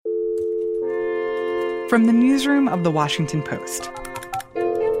From the newsroom of The Washington Post.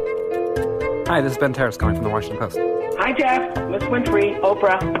 Hi, this is Ben Terrace calling from The Washington Post. Hi, Jeff. Miss Winfrey,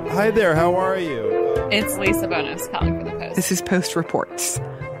 Oprah. Hi there, how are you? It's Lisa Bonus calling for The Post. This is Post Reports.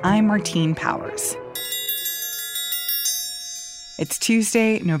 I'm Martine Powers. It's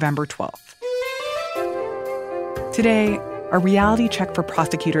Tuesday, November 12th. Today, a reality check for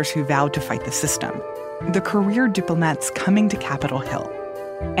prosecutors who vowed to fight the system, the career diplomats coming to Capitol Hill,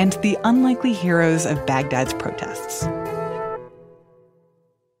 and the unlikely heroes of Baghdad's protests.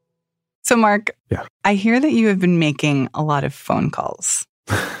 So, Mark, I hear that you have been making a lot of phone calls.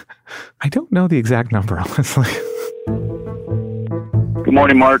 I don't know the exact number, honestly. Good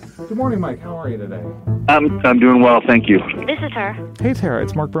morning, Mark. Good morning, Mike. How are you today? I'm doing well, thank you. This is her. Hey, Tara.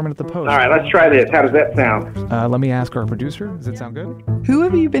 It's Mark Berman at The Post. All right, let's try this. How does that sound? Let me ask our producer. Does it sound good? Who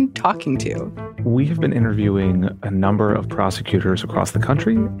have you been talking to? We have been interviewing a number of prosecutors across the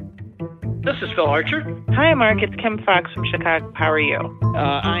country. This is Phil Archer. Hi, Mark. It's Kim Fox from Chicago. How are you?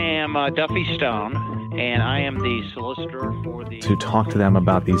 I am Duffy Stone, and I am the solicitor for the... To talk to them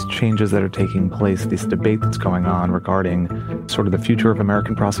about these changes that are taking place, this debate that's going on regarding sort of the future of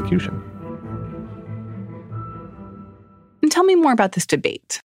American prosecution. And tell me more about this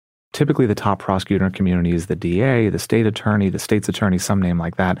debate. Typically, the top prosecutor in a community is the DA, the state attorney, the state's attorney, some name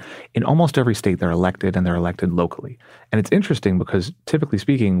like that. In almost every state, they're elected, and they're elected locally. And it's interesting because, typically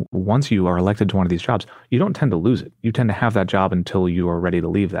speaking, once you are elected to one of these jobs, you don't tend to lose it. You tend to have that job until you are ready to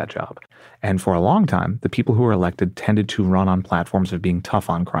leave that job. And for a long time, the people who were elected tended to run on platforms of being tough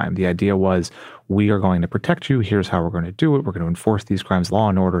on crime. The idea was, we are going to protect you. Here's how we're going to do it. We're going to enforce these crimes, law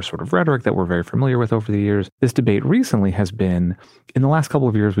and order sort of rhetoric that we're very familiar with over the years. This debate recently has been, in the last couple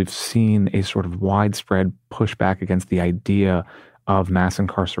of years, we've seen a sort of widespread pushback against the idea of mass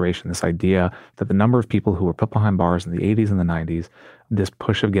incarceration, this idea that the number of people who were put behind bars in the 80s and the 90s, this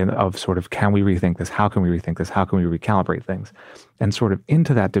push again of sort of, can we rethink this? How can we rethink this? How can we recalibrate things? And sort of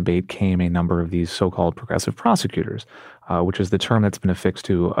into that debate came a number of these so-called progressive prosecutors, which is the term that's been affixed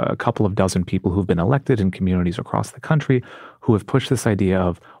to a couple of dozen people who've been elected in communities across the country who have pushed this idea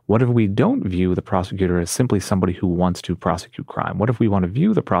of, what if we don't view the prosecutor as simply somebody who wants to prosecute crime? What if we want to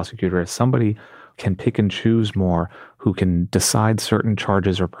view the prosecutor as somebody can pick and choose more, who can decide certain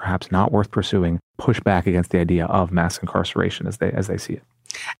charges are perhaps not worth pursuing, push back against the idea of mass incarceration as they see it.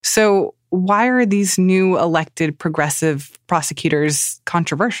 So why are these new elected progressive prosecutors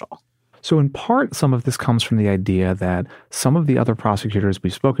controversial? So in part, some of this comes from the idea that some of the other prosecutors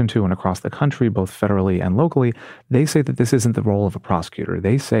we've spoken to and across the country, both federally and locally, they say that this isn't the role of a prosecutor.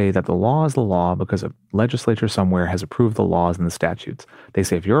 They say that the law is the law because a legislature somewhere has approved the laws and the statutes. They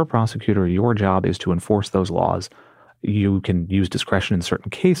say if you're a prosecutor, your job is to enforce those laws. You can use discretion in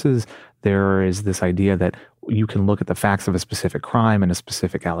certain cases. There is this idea that you can look at the facts of a specific crime and a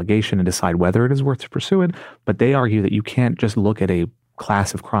specific allegation and decide whether it is worth to pursue it. But they argue that you can't just look at a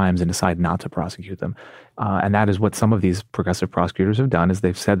class of crimes and decide not to prosecute them. And that is what some of these progressive prosecutors have done, is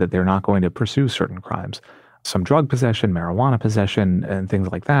they've said that they're not going to pursue certain crimes. Some drug possession, marijuana possession, and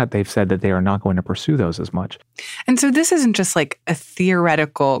things like that, they've said that they are not going to pursue those as much. And so this isn't just like a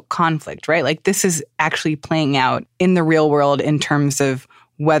theoretical conflict, right? Like this is actually playing out in the real world in terms of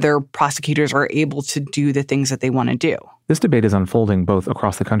whether prosecutors are able to do the things that they want to do. This debate is unfolding both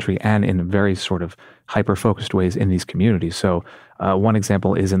across the country and in very sort of hyper-focused ways in these communities. So one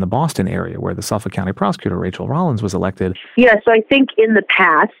example is in the Boston area, where the Suffolk County prosecutor, Rachel Rollins, was elected. Yeah, so I think in the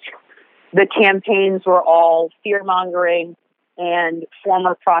past, the campaigns were all fear-mongering and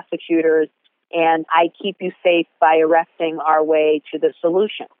former prosecutors, and I keep you safe by arresting our way to the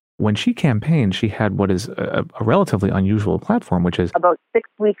solution. When she campaigned, she had what is a relatively unusual platform, which is... About 6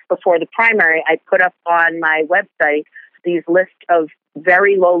 weeks before the primary, I put up on my website these lists of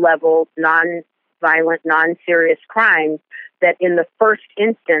very low-level, non-violent, non-serious crimes that in the first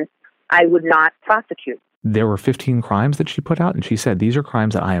instance, I would not prosecute. There were 15 crimes that she put out, and she said, these are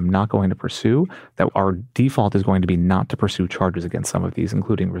crimes that I am not going to pursue, that our default is going to be not to pursue charges against some of these,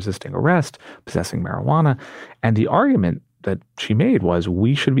 including resisting arrest, possessing marijuana. And the argument that she made was,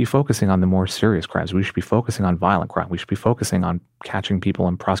 we should be focusing on the more serious crimes. We should be focusing on violent crime. We should be focusing on catching people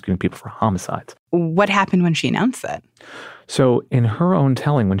and prosecuting people for homicides. What happened when she announced that? So in her own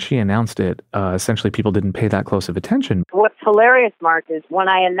telling, when she announced it, essentially people didn't pay that close of attention. What's hilarious, Mark, is when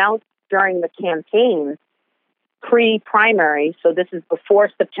I announced during the campaign, pre-primary, so this is before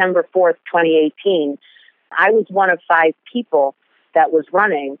September 4th, 2018, I was one of 5 people that was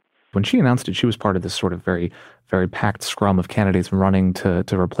running. When she announced it, she was part of this sort of very, very packed scrum of candidates running to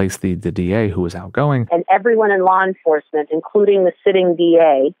replace the DA who was outgoing. And everyone in law enforcement, including the sitting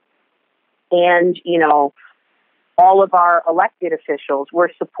DA and, all of our elected officials,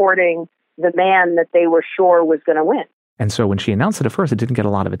 were supporting the man that they were sure was going to win. And so when she announced it at first, it didn't get a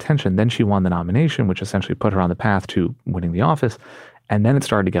lot of attention. Then she won the nomination, which essentially put her on the path to winning the office. And then it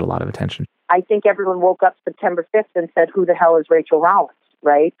started to get a lot of attention. I think everyone woke up September 5th and said, who the hell is Rachel Rollins,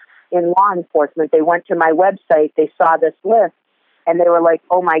 right? In law enforcement, they went to my website, they saw this list, and they were like,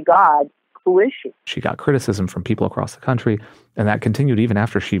 oh my God, who is she? She got criticism from people across the country, and that continued even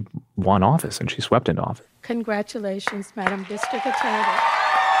after she won office and she swept into office. Congratulations, Madam District Attorney.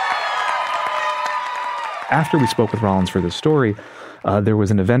 After we spoke with Rollins for this story, there was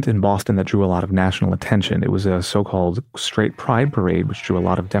an event in Boston that drew a lot of national attention. It was a so-called straight pride parade, which drew a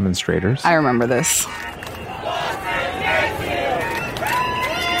lot of demonstrators. I remember this.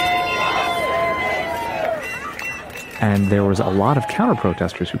 And there was a lot of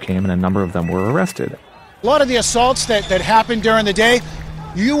counter-protesters who came, and a number of them were arrested. A lot of the assaults that happened during the day,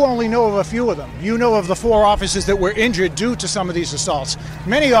 you only know of a few of them. You know of the 4 officers that were injured due to some of these assaults.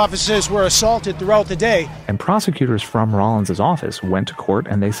 Many officers were assaulted throughout the day. And prosecutors from Rollins' office went to court,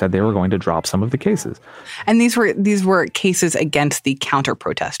 and they said they were going to drop some of the cases. And these were cases against the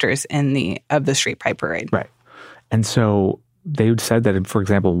counter-protesters of the Straight Pride Parade. Right. And so they said that, for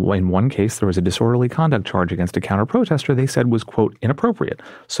example, in one case, there was a disorderly conduct charge against a counter-protester they said was, quote, inappropriate.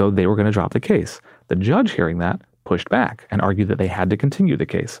 So they were going to drop the case. The judge, hearing that, pushed back and argued that they had to continue the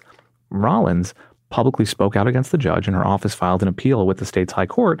case. Rollins publicly spoke out against the judge, and her office filed an appeal with the state's high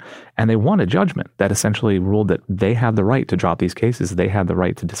court, and they won a judgment that essentially ruled that they had the right to drop these cases. They had the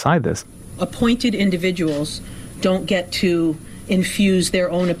right to decide this. Appointed individuals don't get to infuse their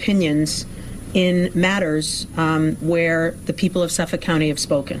own opinions in matters where the people of Suffolk County have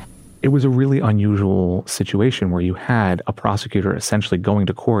spoken. It was a really unusual situation where you had a prosecutor essentially going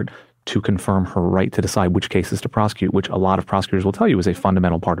to court to confirm her right to decide which cases to prosecute, which a lot of prosecutors will tell you is a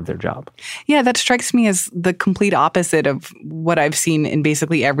fundamental part of their job. Yeah, that strikes me as the complete opposite of what I've seen in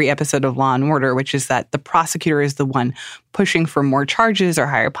basically every episode of Law & Order, which is that the prosecutor is the one pushing for more charges or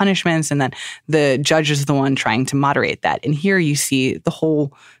higher punishments, and that the judge is the one trying to moderate that. And here you see the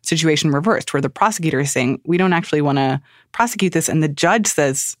whole situation reversed, where the prosecutor is saying, we don't actually want to prosecute this, and the judge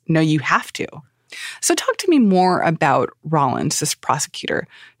says, no, you have to. So talk to me more about Rollins, this prosecutor.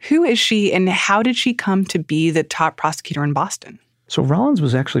 Who is she, and how did she come to be the top prosecutor in Boston? So Rollins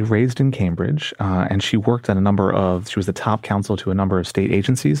was actually raised in Cambridge, and she worked at she was the top counsel to a number of state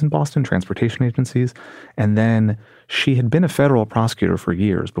agencies in Boston, transportation agencies, and then she had been a federal prosecutor for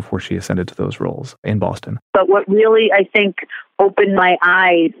years before she ascended to those roles in Boston. But what really, I think, opened my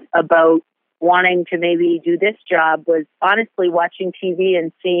eyes about wanting to maybe do this job was honestly watching TV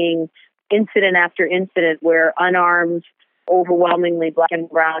and seeing incident after incident where unarmed, overwhelmingly Black and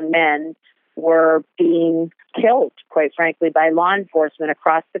brown men were being killed, quite frankly, by law enforcement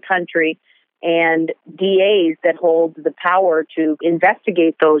across the country, and DAs that hold the power to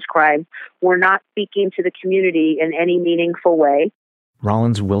investigate those crimes were not speaking to the community in any meaningful way.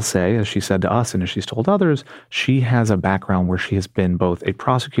 Rollins will say, as she said to us and as she's told others, she has a background where she has been both a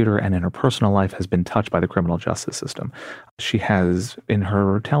prosecutor and in her personal life has been touched by the criminal justice system. She has, in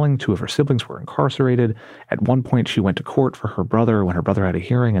her telling, 2 of her siblings were incarcerated. At one point, she went to court for her brother when her brother had a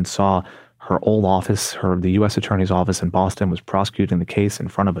hearing and saw her old office, the U.S. Attorney's office in Boston, was prosecuting the case in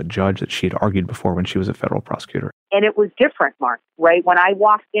front of a judge that she had argued before when she was a federal prosecutor. And it was different, Mark, right? When I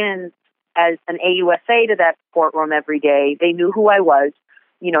walked in as an AUSA to that courtroom every day, they knew who I was.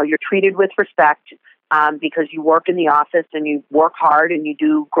 You know, you're treated with respect because you work in the office and you work hard and you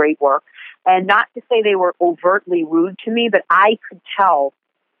do great work. And not to say they were overtly rude to me, but I could tell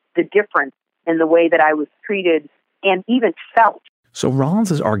the difference in the way that I was treated and even felt. So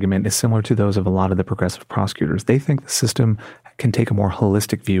Rollins' argument is similar to those of a lot of the progressive prosecutors. They think the system can take a more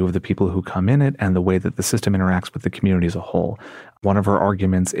holistic view of the people who come in it and the way that the system interacts with the community as a whole. One of her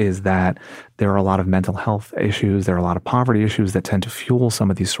arguments is that there are a lot of mental health issues, there are a lot of poverty issues that tend to fuel some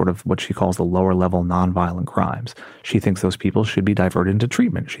of these sort of what she calls the lower level nonviolent crimes. She thinks those people should be diverted into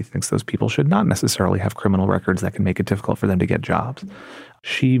treatment. She thinks those people should not necessarily have criminal records that can make it difficult for them to get jobs.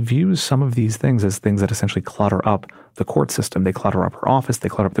 She views some of these things as things that essentially clutter up the court system. They clutter up her office, they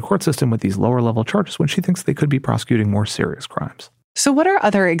clutter up the court system with these lower level charges when she thinks they could be prosecuting more serious crimes. So what are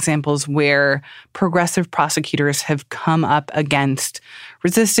other examples where progressive prosecutors have come up against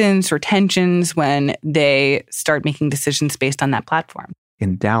resistance or tensions when they start making decisions based on that platform?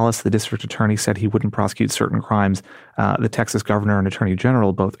 In Dallas, the district attorney said he wouldn't prosecute certain crimes. The Texas governor and attorney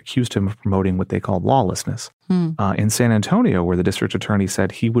general both accused him of promoting what they called lawlessness. In San Antonio, where the district attorney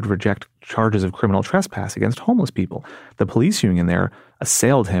said he would reject charges of criminal trespass against homeless people, the police union there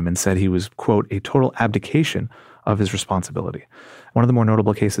assailed him and said he was, quote, a total abdication of his responsibility. One of the more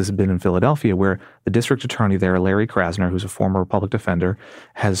notable cases has been in Philadelphia, where the district attorney there, Larry Krasner, who's a former public defender,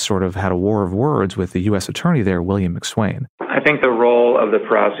 has sort of had a war of words with the U.S. attorney there, William McSwain. I think the role of the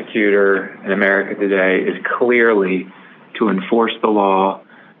prosecutor in America today is clearly to enforce the law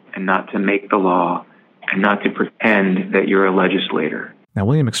and not to make the law and not to pretend that you're a legislator. Now,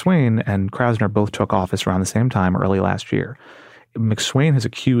 William McSwain and Krasner both took office around the same time early last year. McSwain has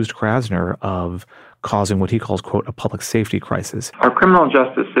accused Krasner of causing what he calls, quote, a public safety crisis. Our criminal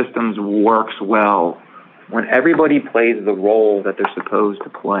justice systems works well when everybody plays the role that they're supposed to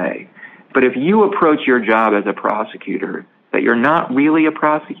play. But if you approach your job as a prosecutor, that you're not really a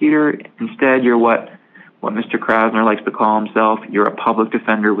prosecutor, instead you're what Mr. Krasner likes to call himself, you're a public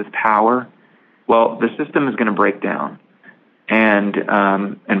defender with power, well, the system is going to break down, and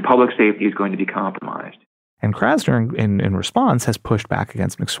public safety is going to be compromised. And Krasner, in response, has pushed back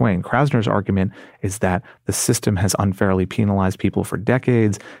against McSwain. Krasner's argument is that the system has unfairly penalized people for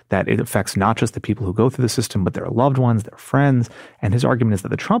decades, that it affects not just the people who go through the system, but their loved ones, their friends. And his argument is that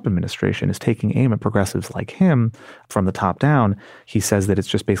the Trump administration is taking aim at progressives like him from the top down. He says that it's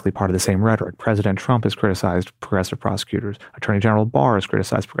just basically part of the same rhetoric. President Trump has criticized progressive prosecutors. Attorney General Barr has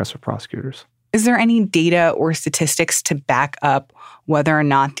criticized progressive prosecutors. Is there any data or statistics to back up whether or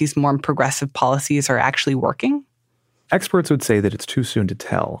not these more progressive policies are actually working? Experts would say that it's too soon to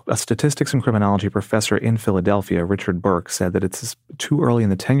tell. A statistics and criminology professor in Philadelphia, Richard Burke, said that it's too early in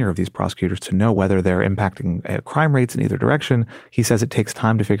the tenure of these prosecutors to know whether they're impacting crime rates in either direction. He says it takes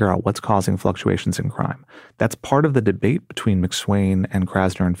time to figure out what's causing fluctuations in crime. That's part of the debate between McSwain and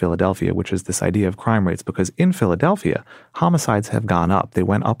Krasner in Philadelphia, which is this idea of crime rates, because in Philadelphia, homicides have gone up. They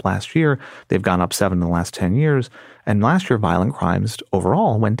went up last year. They've gone up 7 in the last 10 years. And last year, violent crimes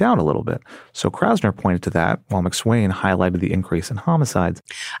overall went down a little bit. So Krasner pointed to that, while McSwain highlighted the increase in homicides.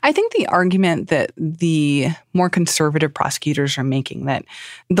 I think the argument that the more conservative prosecutors are making, that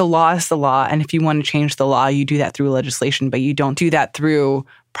the law is the law, and if you want to change the law, you do that through legislation, but you don't do that through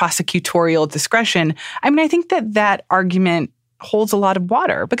prosecutorial discretion. I mean, I think that argument holds a lot of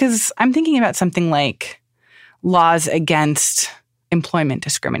water, because I'm thinking about something like laws against employment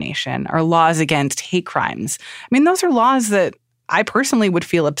discrimination or laws against hate crimes. I mean, those are laws that I personally would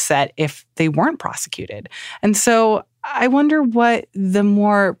feel upset if they weren't prosecuted. And so I wonder what the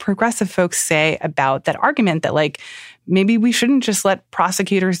more progressive folks say about that argument that, like, maybe we shouldn't just let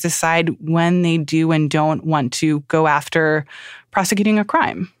prosecutors decide when they do and don't want to go after prosecuting a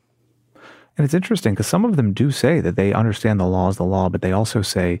crime. And it's interesting because some of them do say that they understand the law is the law, but they also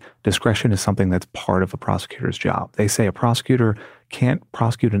say discretion is something that's part of a prosecutor's job. They say a prosecutor can't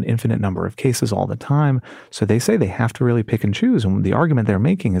prosecute an infinite number of cases all the time. So they say they have to really pick and choose. And the argument they're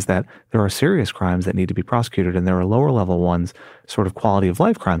making is that there are serious crimes that need to be prosecuted, and there are lower level ones, sort of quality of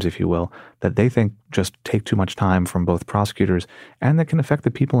life crimes, if you will, that they think just take too much time from both prosecutors and that can affect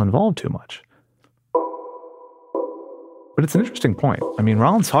the people involved too much. But it's an interesting point. I mean,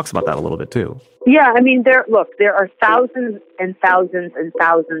 Rollins talks about that a little bit too. Yeah, I mean, there are thousands and thousands and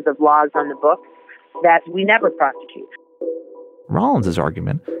thousands of laws on the books that we never prosecute. Rollins'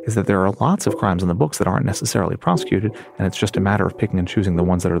 argument is that there are lots of crimes on the books that aren't necessarily prosecuted, and it's just a matter of picking and choosing the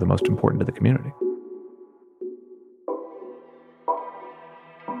ones that are the most important to the community.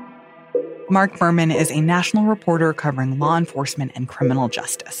 Mark Berman is a national reporter covering law enforcement and criminal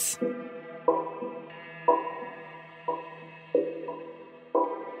justice.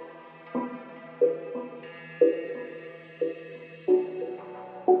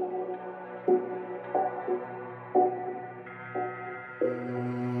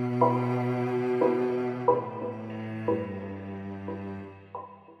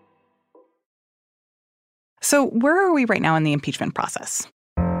 So where are we right now in the impeachment process?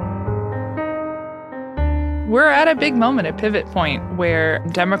 We're at a big moment, a pivot point, where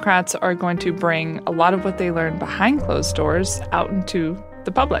Democrats are going to bring a lot of what they learned behind closed doors out into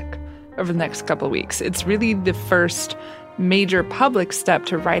the public over the next couple of weeks. It's really the first major public step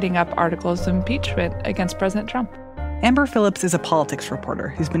to writing up articles of impeachment against President Trump. Amber Phillips is a politics reporter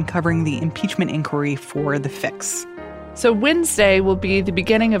who's been covering the impeachment inquiry for The Fix. So Wednesday will be the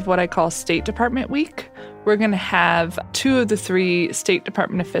beginning of what I call State Department Week. We're going to have 2 of the 3 State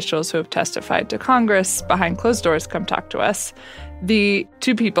Department officials who have testified to Congress behind closed doors come talk to us. The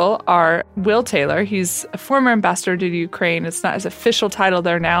 2 people are Will Taylor. He's a former ambassador to Ukraine. It's not his official title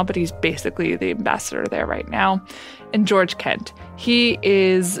there now, but he's basically the ambassador there right now. And George Kent. He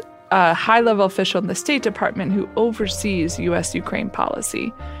is a high-level official in the State Department who oversees U.S.-Ukraine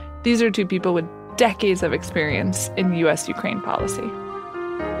policy. These are 2 people with decades of experience in U.S.-Ukraine policy.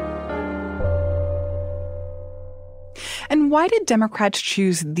 And why did Democrats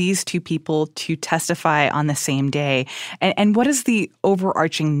choose these two people to testify on the same day? And what is the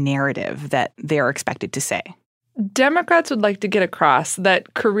overarching narrative that they are expected to say? Democrats would like to get across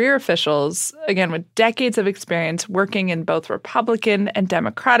that career officials, again, with decades of experience working in both Republican and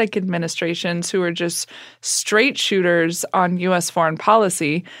Democratic administrations who are just straight shooters on U.S. foreign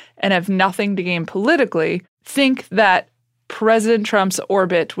policy and have nothing to gain politically, think that President Trump's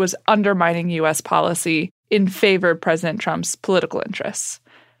orbit was undermining U.S. policy in favor of President Trump's political interests.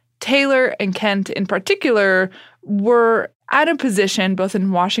 Taylor and Kent in particular were at a position both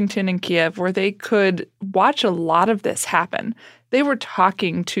in Washington and Kiev where they could watch a lot of this happen. They were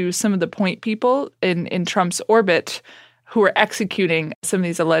talking to some of the point people in Trump's orbit who were executing some of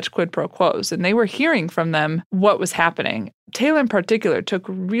these alleged quid pro quos, and they were hearing from them what was happening. Taylor in particular took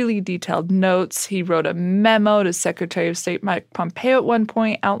really detailed notes. He wrote a memo to Secretary of State Mike Pompeo at one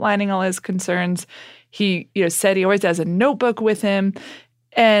point outlining all his concerns. He said he always has a notebook with him.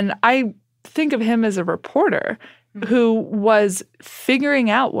 And I think of him as a reporter who was figuring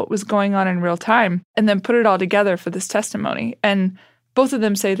out what was going on in real time and then put it all together for this testimony. And both of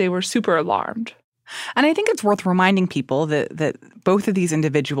them say they were super alarmed. And I think it's worth reminding people that both of these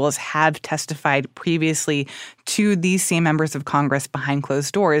individuals have testified previously to these same members of Congress behind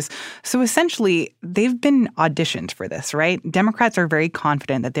closed doors. So essentially, they've been auditioned for this, right? Democrats are very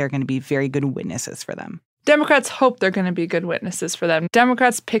confident that they're going to be very good witnesses for them. Democrats hope they're going to be good witnesses for them.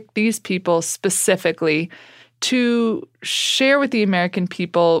 Democrats pick these people specifically to share with the American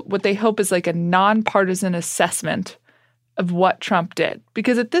people what they hope is like a nonpartisan assessment of what Trump did.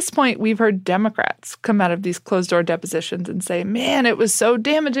 Because at this point, we've heard Democrats come out of these closed-door depositions and say, man, it was so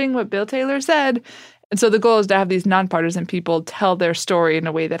damaging what Bill Taylor said. And so the goal is to have these nonpartisan people tell their story in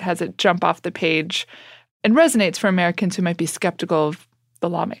a way that has it jump off the page and resonates for Americans who might be skeptical of the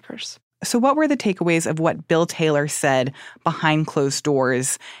lawmakers. So what were the takeaways of what Bill Taylor said behind closed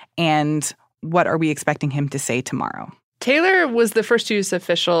doors, and what are we expecting him to say tomorrow? Taylor was the first U.S.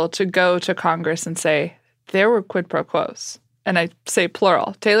 official to go to Congress and say there were quid pro quos. And I say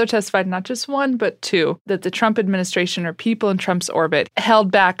plural. Taylor testified not just one, but two, that the Trump administration or people in Trump's orbit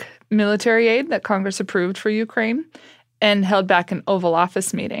held back military aid that Congress approved for Ukraine and held back an Oval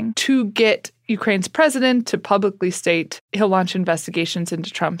Office meeting to get Ukraine's president to publicly state he'll launch investigations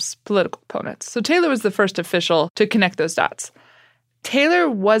into Trump's political opponents. So Taylor was the first official to connect those dots. Taylor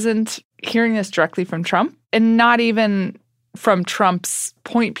wasn't hearing this directly from Trump, and not even from Trump's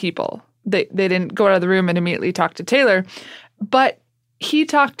point people. They didn't go out of the room and immediately talk to Taylor, but he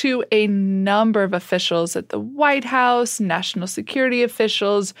talked to a number of officials at the White House, national security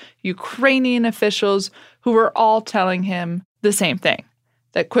officials, Ukrainian officials, who were all telling him the same thing,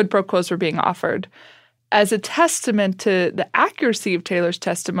 that quid pro quos were being offered. As a testament to the accuracy of Taylor's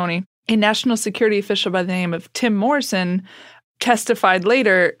testimony, a national security official by the name of Tim Morrison testified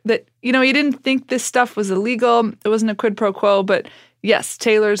later that, he didn't think this stuff was illegal. It wasn't a quid pro quo, but yes,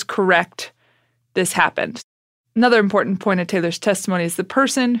 Taylor's correct. This happened. Another important point of Taylor's testimony is the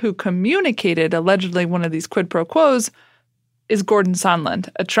person who communicated allegedly one of these quid pro quos is Gordon Sondland,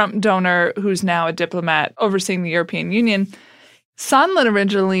 a Trump donor who's now a diplomat overseeing the European Union. Sondland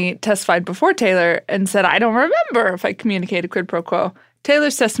originally testified before Taylor and said, I don't remember if I communicated quid pro quo.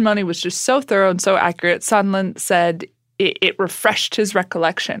 Taylor's testimony was just so thorough and so accurate. Sondland said it refreshed his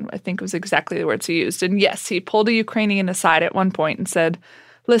recollection, I think was exactly the words he used. And yes, he pulled a Ukrainian aside at one point and said,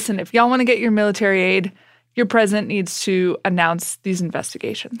 listen, if y'all want to get your military aid, your president needs to announce these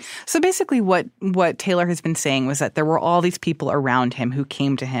investigations. So basically what Taylor has been saying was that there were all these people around him who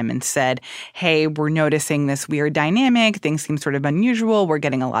came to him and said, hey, we're noticing this weird dynamic. Things seem sort of unusual. We're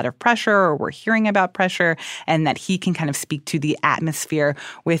getting a lot of pressure, or we're hearing about pressure, and that he can kind of speak to the atmosphere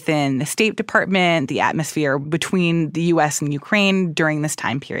within the State Department, the atmosphere between the U.S. and Ukraine during this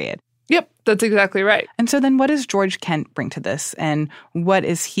time period. Yep, that's exactly right. And so then what does George Kent bring to this, and what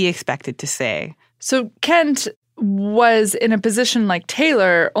is he expected to say? So Kent was in a position like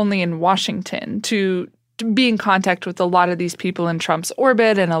Taylor only in Washington to be in contact with a lot of these people in Trump's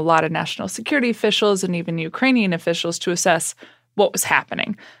orbit and a lot of national security officials and even Ukrainian officials to assess what was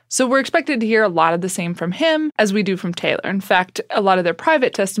happening. So we're expected to hear a lot of the same from him as we do from Taylor. In fact, a lot of their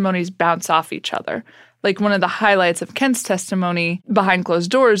private testimonies bounce off each other. Like one of the highlights of Kent's testimony behind closed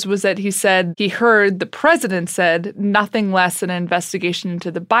doors was that he said he heard the president said nothing less than an investigation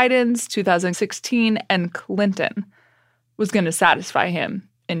into the Bidens, 2016, and Clinton was going to satisfy him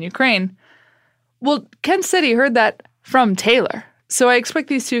in Ukraine. Well, Kent said he heard that from Taylor. So I expect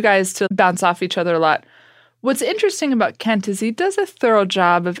these two guys to bounce off each other a lot. What's interesting about Kent is he does a thorough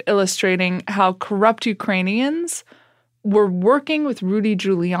job of illustrating how corrupt Ukrainians were working with Rudy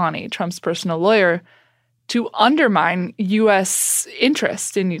Giuliani, Trump's personal lawyer, to undermine U.S.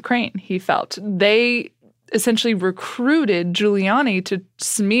 interest in Ukraine, he felt. They essentially recruited Giuliani to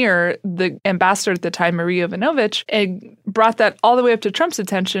smear the ambassador at the time, Marie Yovanovitch, and brought that all the way up to Trump's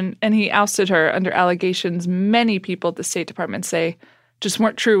attention, and he ousted her under allegations many people at the State Department say just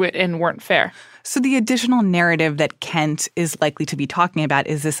weren't true and weren't fair. So the additional narrative that Kent is likely to be talking about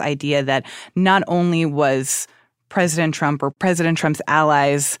is this idea that not only was President Trump or President Trump's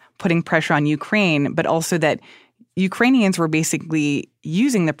allies putting pressure on Ukraine, but also that Ukrainians were basically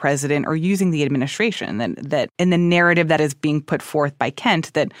using the president or using the administration, that in the narrative that is being put forth by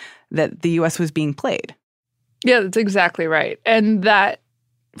Kent, that the U.S. was being played. Yeah, that's exactly right. And that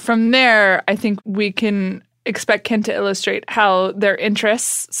from there, I think we can expect Kent to illustrate how their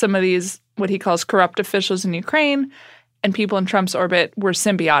interests, some of these, what he calls corrupt officials in Ukraine and people in Trump's orbit, were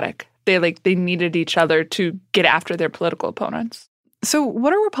symbiotic. They needed each other to get after their political opponents. So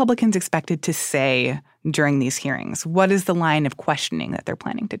what are Republicans expected to say during these hearings? What is the line of questioning that they're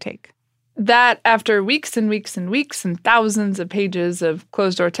planning to take? That after weeks and weeks and weeks and thousands of pages of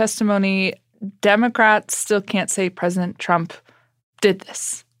closed-door testimony, Democrats still can't say President Trump did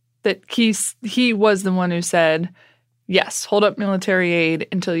this. That he was the one who said, yes, hold up military aid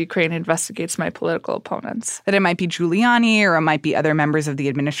until Ukraine investigates my political opponents. That it might be Giuliani or it might be other members of the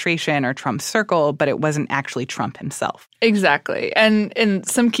administration or Trump's circle, but it wasn't actually Trump himself. Exactly. And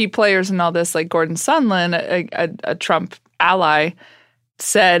some key players in all this, like Gordon Sondland, a Trump ally,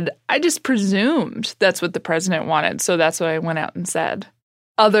 said, I just presumed that's what the president wanted, so that's what I went out and said.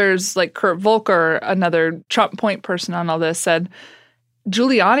 Others, like Kurt Volker, another Trump point person on all this, said,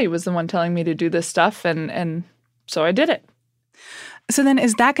 Giuliani was the one telling me to do this stuff, and so I did it. So then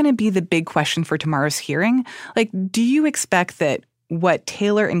is that going to be the big question for tomorrow's hearing? Like, do you expect that what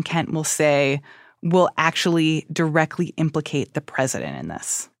Taylor and Kent will say will actually directly implicate the president in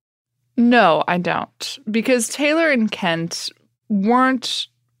this? No, I don't. Because Taylor and Kent weren't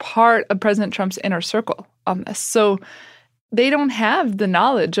part of President Trump's inner circle on this. So they don't have the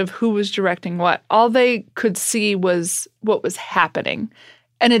knowledge of who was directing what. All they could see was what was happening.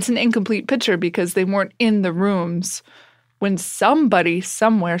 And it's an incomplete picture because they weren't in the rooms when somebody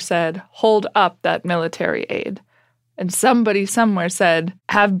somewhere said, hold up that military aid. And somebody somewhere said,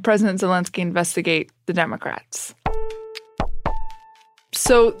 have President Zelensky investigate the Democrats.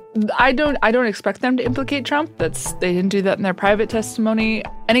 So I don't expect them to implicate Trump. They didn't do that in their private testimony.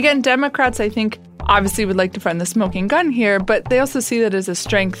 And again, Democrats, I think, obviously would like to find the smoking gun here, but they also see that as a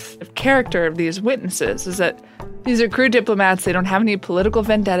strength of character of these witnesses, is that these are career diplomats. They don't have any political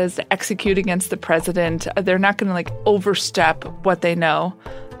vendettas to execute against the president. They're not going to overstep what they know.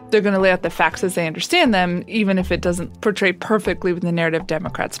 They're going to lay out the facts as they understand them, even if it doesn't portray perfectly with the narrative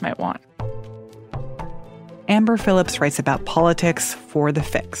Democrats might want. Amber Phillips writes about politics for The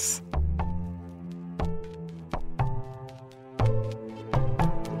Fix.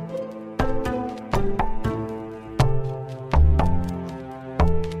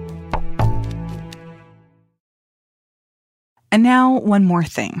 And now one more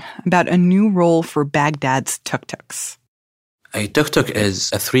thing about a new role for Baghdad's tuk-tuks. A tuk-tuk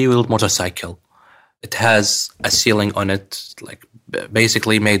is a three-wheeled motorcycle. It has a ceiling on it,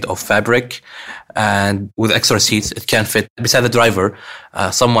 basically made of fabric, and with extra seats. It can fit beside the driver,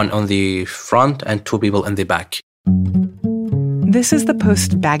 someone on the front and two people in the back. This is the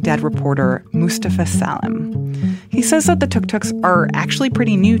Post's Baghdad reporter, Mustafa Salem. He says that the tuk-tuks are actually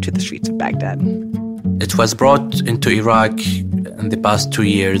pretty new to the streets of Baghdad. It was brought into Iraq in the past 2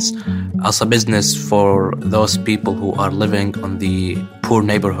 years as a business for those people who are living on the poor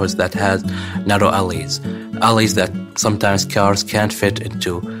neighborhoods that has narrow alleys that sometimes cars can't fit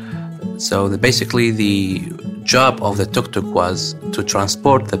into. So basically the job of the tuk-tuk was to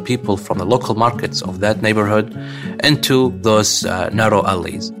transport the people from the local markets of that neighborhood into those narrow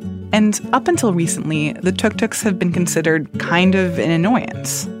alleys. And up until recently, the tuk-tuks have been considered kind of an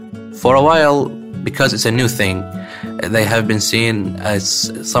annoyance. For a while, because it's a new thing, they have been seen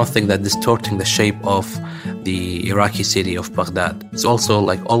as something that distorting the shape of the Iraqi city of Baghdad. It's also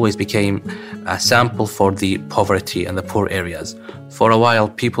always became a sample for the poverty and the poor areas. For a while,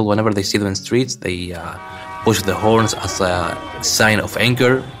 people, whenever they see them in the streets, they push the horns as a sign of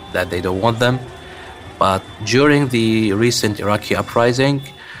anger that they don't want them. But during the recent Iraqi uprising,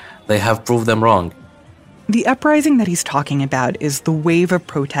 they have proved them wrong. The uprising that he's talking about is the wave of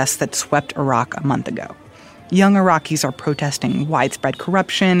protests that swept Iraq a month ago. Young Iraqis are protesting widespread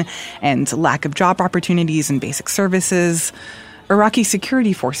corruption and lack of job opportunities and basic services. Iraqi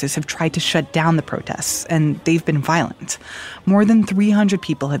security forces have tried to shut down the protests, and they've been violent. More than 300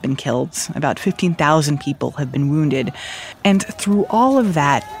 people have been killed, about 15,000 people have been wounded. And through all of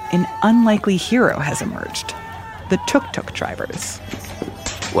that, an unlikely hero has emerged: the tuk-tuk drivers.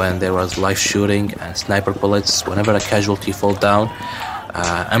 When there was live shooting and sniper bullets, whenever a casualty fall down,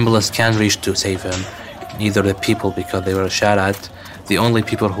 ambulance can't reach to save him. Neither the people, because they were shot at. The only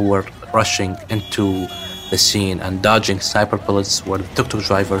people who were rushing into the scene and dodging sniper bullets were the tuk-tuk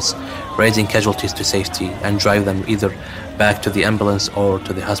drivers, raising casualties to safety and drive them either back to the ambulance or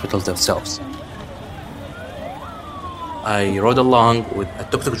to the hospitals themselves. I rode along with a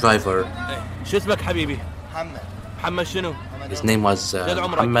tuk-tuk driver. His name was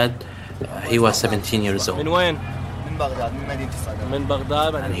Muhammad. He was 17 years old.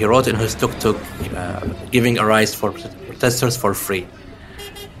 And he rode in his tuk-tuk, giving a ride for protesters for free.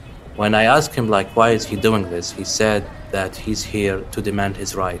 When I asked him, why is he doing this? He said that he's here to demand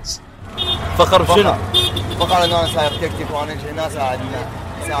his rights.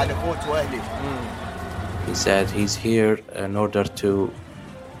 He said he's here in order to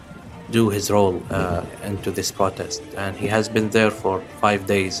do his role into this protest, and he has been there for 5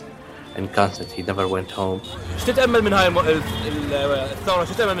 days in constant. He never went home.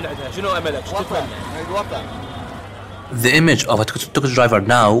 The image of a tuk-tuk driver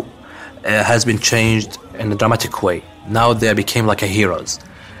now has been changed in a dramatic way. Now they became like heroes.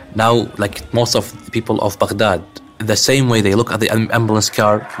 Now, like most of the people of Baghdad, the same way they look at the ambulance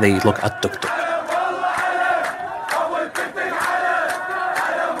car, they look at tuk-tuk.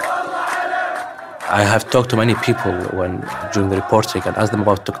 I have talked to many people during the reporting and asked them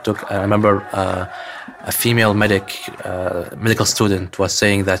about tuk-tuk. I remember a female medical student was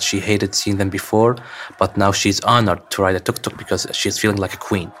saying that she hated seeing them before, but now she's honored to ride a tuk-tuk because she's feeling like a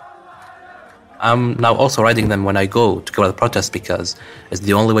queen. I'm now also riding them when I go to cover the protest because it's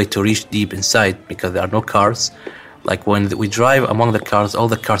the only way to reach deep inside because there are no cars. Like when we drive among the cars, all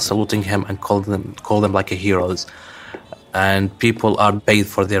the cars saluting him and call them like heroes. And people are paid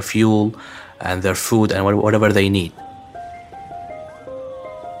for their fuel and their food and whatever they need.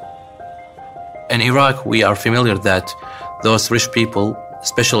 In Iraq, we are familiar that those rich people,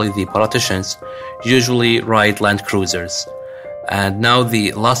 especially the politicians, usually ride Land Cruisers. And now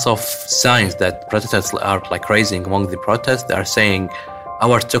the loss of signs that protesters are raising among the protests, they are saying,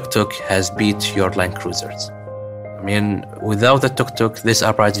 our tuk-tuk has beat your Land Cruisers. I mean, without the tuk-tuk, this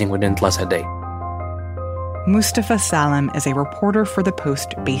uprising wouldn't last a day. Mustafa Salem is a reporter for The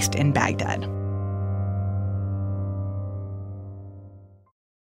Post based in Baghdad.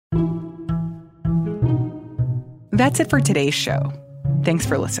 That's it for today's show. Thanks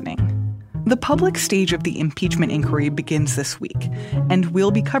for listening. The public stage of the impeachment inquiry begins this week, and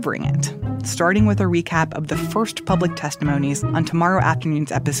we'll be covering it, starting with a recap of the first public testimonies on tomorrow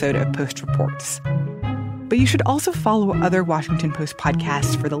afternoon's episode of Post Reports. But you should also follow other Washington Post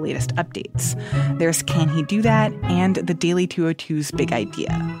podcasts for the latest updates. There's Can He Do That? And the Daily 202's Big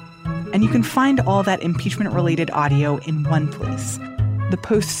Idea. And you can find all that impeachment-related audio in one place, the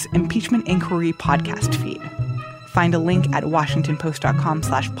Post's Impeachment Inquiry podcast feed. Find a link at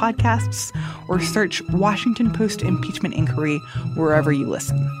washingtonpost.com/podcasts or search Washington Post Impeachment Inquiry wherever you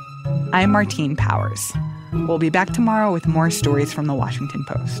listen. I'm Martine Powers. We'll be back tomorrow with more stories from the Washington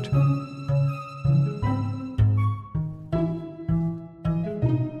Post.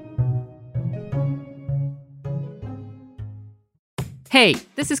 Hey,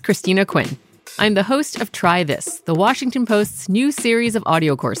 this is Christina Quinn. I'm the host of Try This, the Washington Post's new series of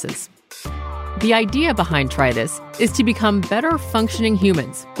audio courses. The idea behind Try This is to become better functioning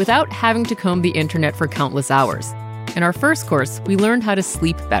humans without having to comb the internet for countless hours. In our first course, we learned how to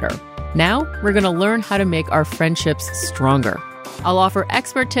sleep better. Now, we're going to learn how to make our friendships stronger. I'll offer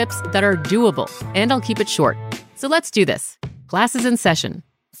expert tips that are doable, and I'll keep it short. So let's do this. Class is in session.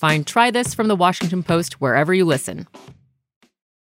 Find Try This from the Washington Post wherever you listen.